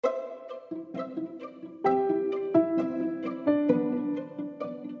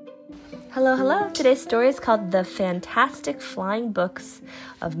Hello, hello. Today's story is called The Fantastic Flying Books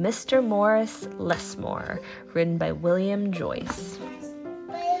of Mr. Morris Lesmore, written by William Joyce.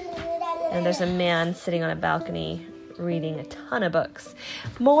 And there's a man sitting on a balcony reading a ton of books.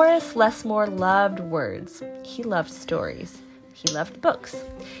 Morris Lesmore loved words. He loved stories. He loved books.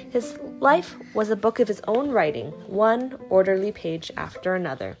 His life was a book of his own writing, one orderly page after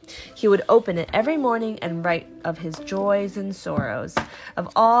another. He would open it every morning and write of his joys and sorrows, of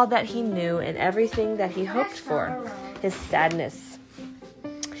all that he knew and everything that he hoped for, his sadness.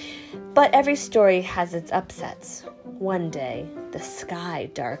 But every story has its upsets. One day, the sky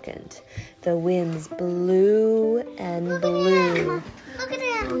darkened. The winds blew and blew. Look at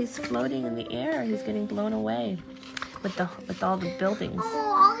him. Oh, he's floating in the air. He's getting blown away with all the buildings.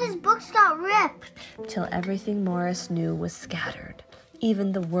 Oh, all his books got ripped. Till everything Morris knew was scattered,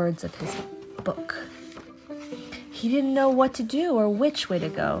 even the words of his book. He didn't know what to do or which way to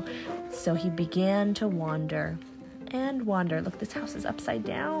go, so he began to wander and wander. Look, this house is upside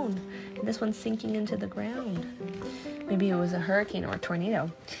down, and this one's sinking into the ground. Maybe it was a hurricane or a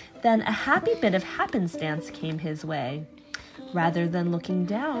tornado. Then a happy bit of happenstance came his way. Rather than looking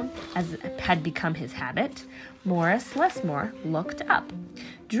down, as had become his habit, Morris Lesmore looked up.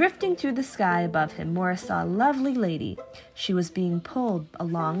 Drifting through the sky above him, Morris saw a lovely lady. She was being pulled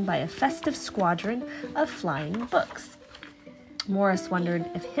along by a festive squadron of flying books. Morris wondered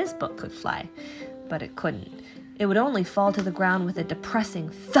if his book could fly, but it couldn't. It would only fall to the ground with a depressing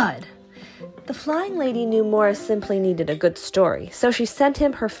thud. The flying lady knew Morris simply needed a good story, so she sent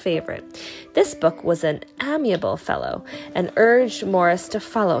him her favorite. This book was an amiable fellow and urged Morris to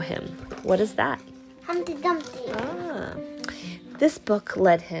follow him. What is that? Humpty Dumpty. This book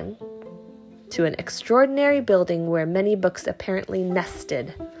led him to an extraordinary building where many books apparently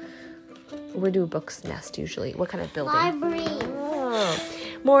nested. Where do books nest usually? What kind of building? Library.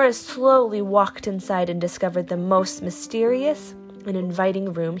 Morris slowly walked inside and discovered the most mysterious and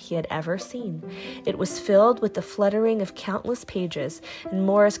inviting room he had ever seen. It was filled with the fluttering of countless pages, and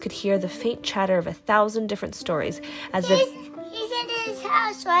Morris could hear the faint chatter of 1,000 different stories, as He's in his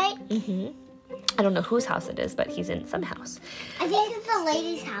house, right? I don't know whose house it is, but he's in some house. I think it's the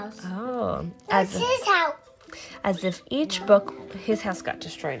lady's house. Oh. That's his house. As if each book, his house got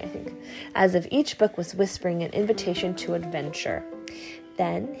destroyed, I think. As if each book was whispering an invitation to adventure.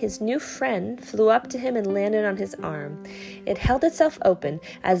 Then his new friend flew up to him and landed on his arm. It held itself open,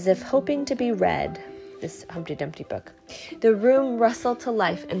 as if hoping to be read, this Humpty Dumpty book. The room rustled to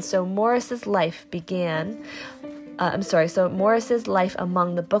life, and so Morris's life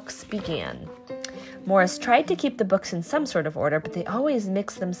among the books began. Morris tried to keep the books in some sort of order, but they always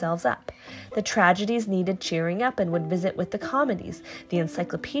mixed themselves up. The tragedies needed cheering up and would visit with the comedies. The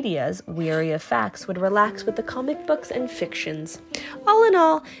encyclopedias, weary of facts, would relax with the comic books and fictions. All in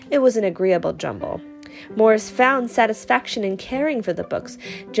all, it was an agreeable jumble. Morris found satisfaction in caring for the books,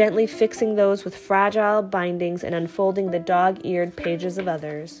 gently fixing those with fragile bindings and unfolding the dog-eared pages of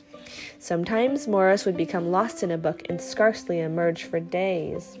others. Sometimes Morris would become lost in a book and scarcely emerge for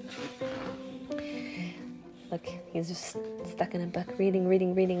days. Look, he's just stuck in a book, reading.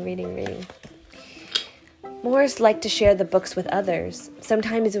 Morris liked to share the books with others.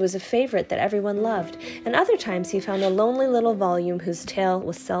 Sometimes it was a favorite that everyone loved, and other times he found a lonely little volume whose tale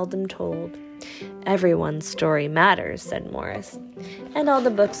was seldom told. Everyone's story matters, said Morris, and all the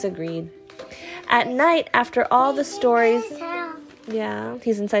books agreed. At night, after all the stories... Yeah,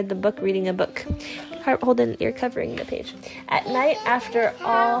 he's inside the book reading a book. Hold on, you're covering the page. At night, after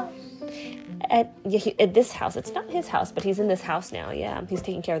all... At this house, it's not his house, but he's in this house now, he's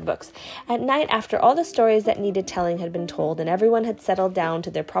taking care of the books. At night, after all the stories that needed telling had been told and everyone had settled down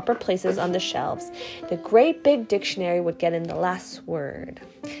to their proper places on the shelves, the great big dictionary would get in the last word.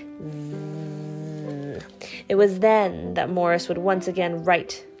 It was then that Morris would once again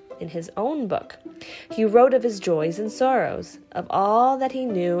write in his own book. He wrote of his joys and sorrows, of all that he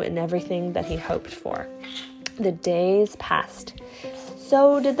knew and everything that he hoped for. The days passed.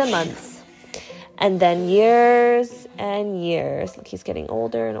 So did the months. And then years and years. Look, he's getting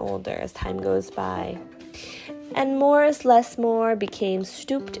older and older as time goes by. And Morris Lesmore became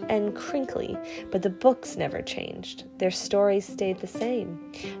stooped and crinkly, but the books never changed. Their stories stayed the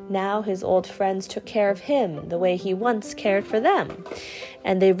same. Now his old friends took care of him the way he once cared for them,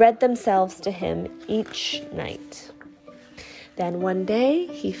 and they read themselves to him each night. Then one day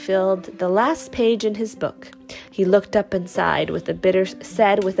he filled the last page in his book. He looked up and said with a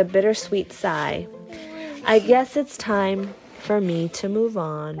bittersweet sigh, "I guess it's time for me to move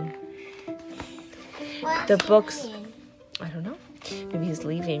on." The books, I don't know. Maybe he's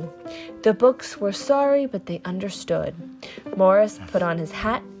leaving. The books were sorry, but they understood. Morris put on his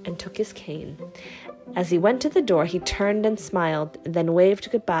hat and took his cane. As he went to the door, he turned and smiled, then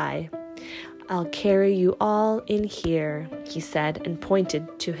waved goodbye. "I'll carry you all in here," he said, and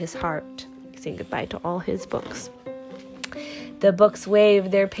pointed to his heart, saying goodbye to all his books. The books waved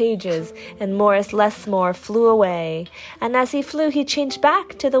their pages, and Morris Lesmore flew away. And as he flew, he changed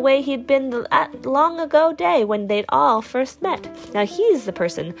back to the way he'd been that long ago day when they'd all first met. Now he's the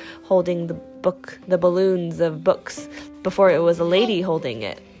person holding the balloons of books. Before it was a lady holding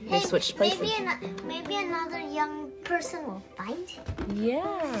it. They switched places. Maybe another young person will find it.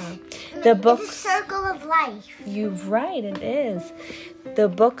 Yeah. The books. It's a circle of life. You're right, it is. The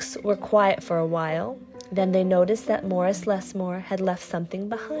books were quiet for a while. Then they noticed that Morris Lesmore had left something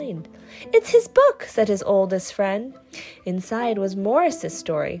behind. "It's his book," said his oldest friend. Inside was Morris's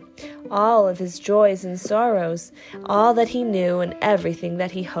story, all of his joys and sorrows, all that he knew and everything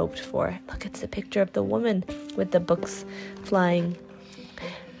that he hoped for. Look, it's a picture of the woman with the books flying.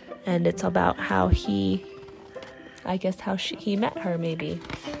 And it's about how he met her, maybe.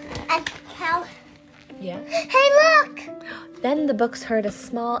 And how... Yeah. Hey, look! Then the books heard a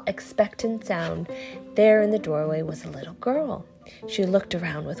small, expectant sound. There in the doorway was a little girl. She looked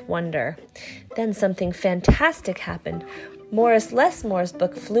around with wonder. Then something fantastic happened. Morris Lesmore's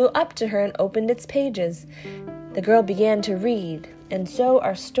book flew up to her and opened its pages. The girl began to read, and so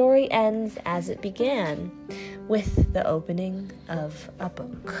our story ends as it began, with the opening of a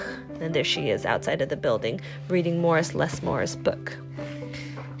book. And there she is outside of the building, reading Morris Lesmore's book.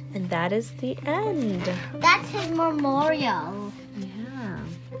 And that is the end. That's his memorial.